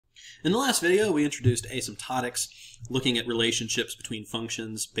In the last video, we introduced asymptotics, looking at relationships between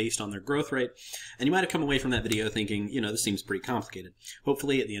functions based on their growth rate, and you might have come away from that video thinking, this seems pretty complicated.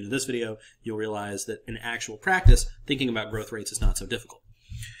 Hopefully, at the end of this video, you'll realize that in actual practice, thinking about growth rates is not so difficult.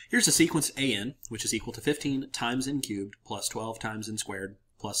 Here's a sequence an, which is equal to 15 times n cubed plus 12 times n squared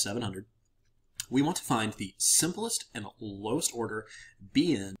plus 700. We want to find the simplest and lowest order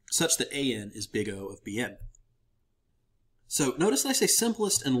bn such that an is big O of bn. So notice that I say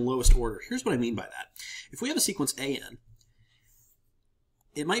simplest and lowest order. Here's what I mean by that. If we have a sequence an,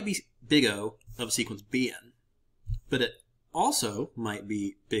 it might be big O of a sequence bn, but it also might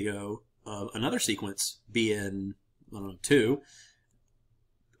be big O of another sequence bn, 2,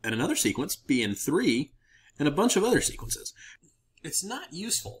 and another sequence bn3, and a bunch of other sequences. It's not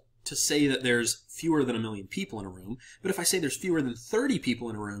useful to say that there's fewer than 1 million people in a room, but if I say there's fewer than 30 people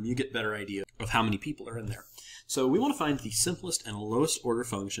in a room, you get a better idea of how many people are in there. So we want to find the simplest and lowest order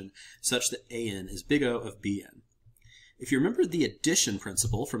function such that an is big O of bn. If you remember the addition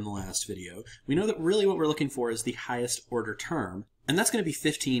principle from the last video, we know that really what we're looking for is the highest order term, and that's going to be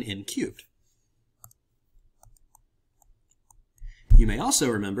 15n cubed. You may also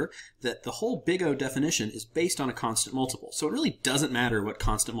remember that the whole big O definition is based on a constant multiple, so it really doesn't matter what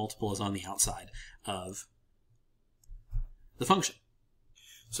constant multiple is on the outside of the function.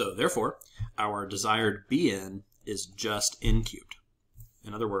 So therefore, our desired bn is just n cubed.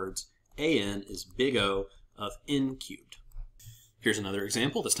 In other words, an is big O of n cubed. Here's another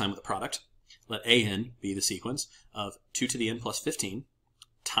example, this time with a product. Let an be the sequence of 2 to the n plus 15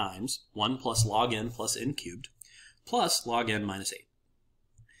 times 1 plus log n plus n cubed plus log n minus 8.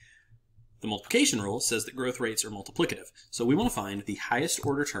 The multiplication rule says that growth rates are multiplicative, so we want to find the highest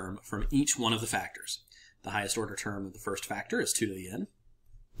order term from each one of the factors. The highest order term of the first factor is 2 to the n.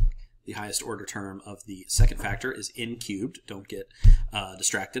 The highest order term of the second factor is n cubed. Don't get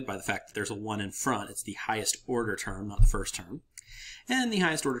distracted by the fact that there's a 1 in front. It's the highest order term, not the first term. And the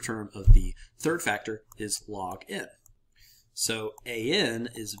highest order term of the third factor is log n. So an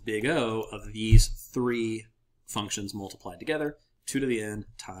is big O of these three functions multiplied together, 2 to the n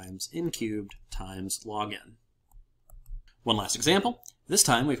times n cubed times log n. One last example. This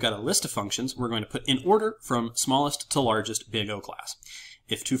time we've got a list of functions we're going to put in order from smallest to largest big O class.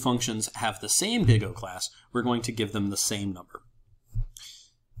 If two functions have the same big O class, we're going to give them the same number.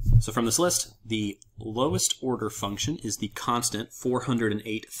 So from this list, the lowest order function is the constant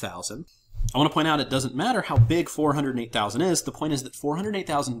 408,000. I want to point out it doesn't matter how big 408,000 is. The point is that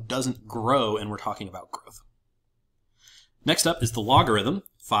 408,000 doesn't grow, and we're talking about growth. Next up is the logarithm,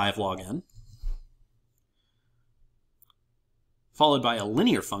 5 log n, followed by a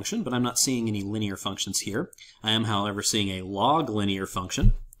linear function, but I'm not seeing any linear functions here. I am, however, seeing a log linear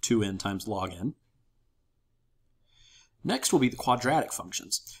function, 2n times log n. Next will be the quadratic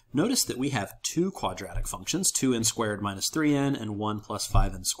functions. Notice that we have two quadratic functions, 2n squared minus 3n and 1 plus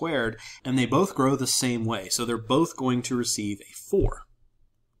 5n squared, and they both grow the same way, so they're both going to receive a 4.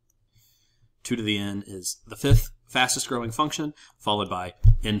 2 to the n is the fifth fastest growing function, followed by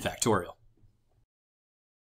n factorial.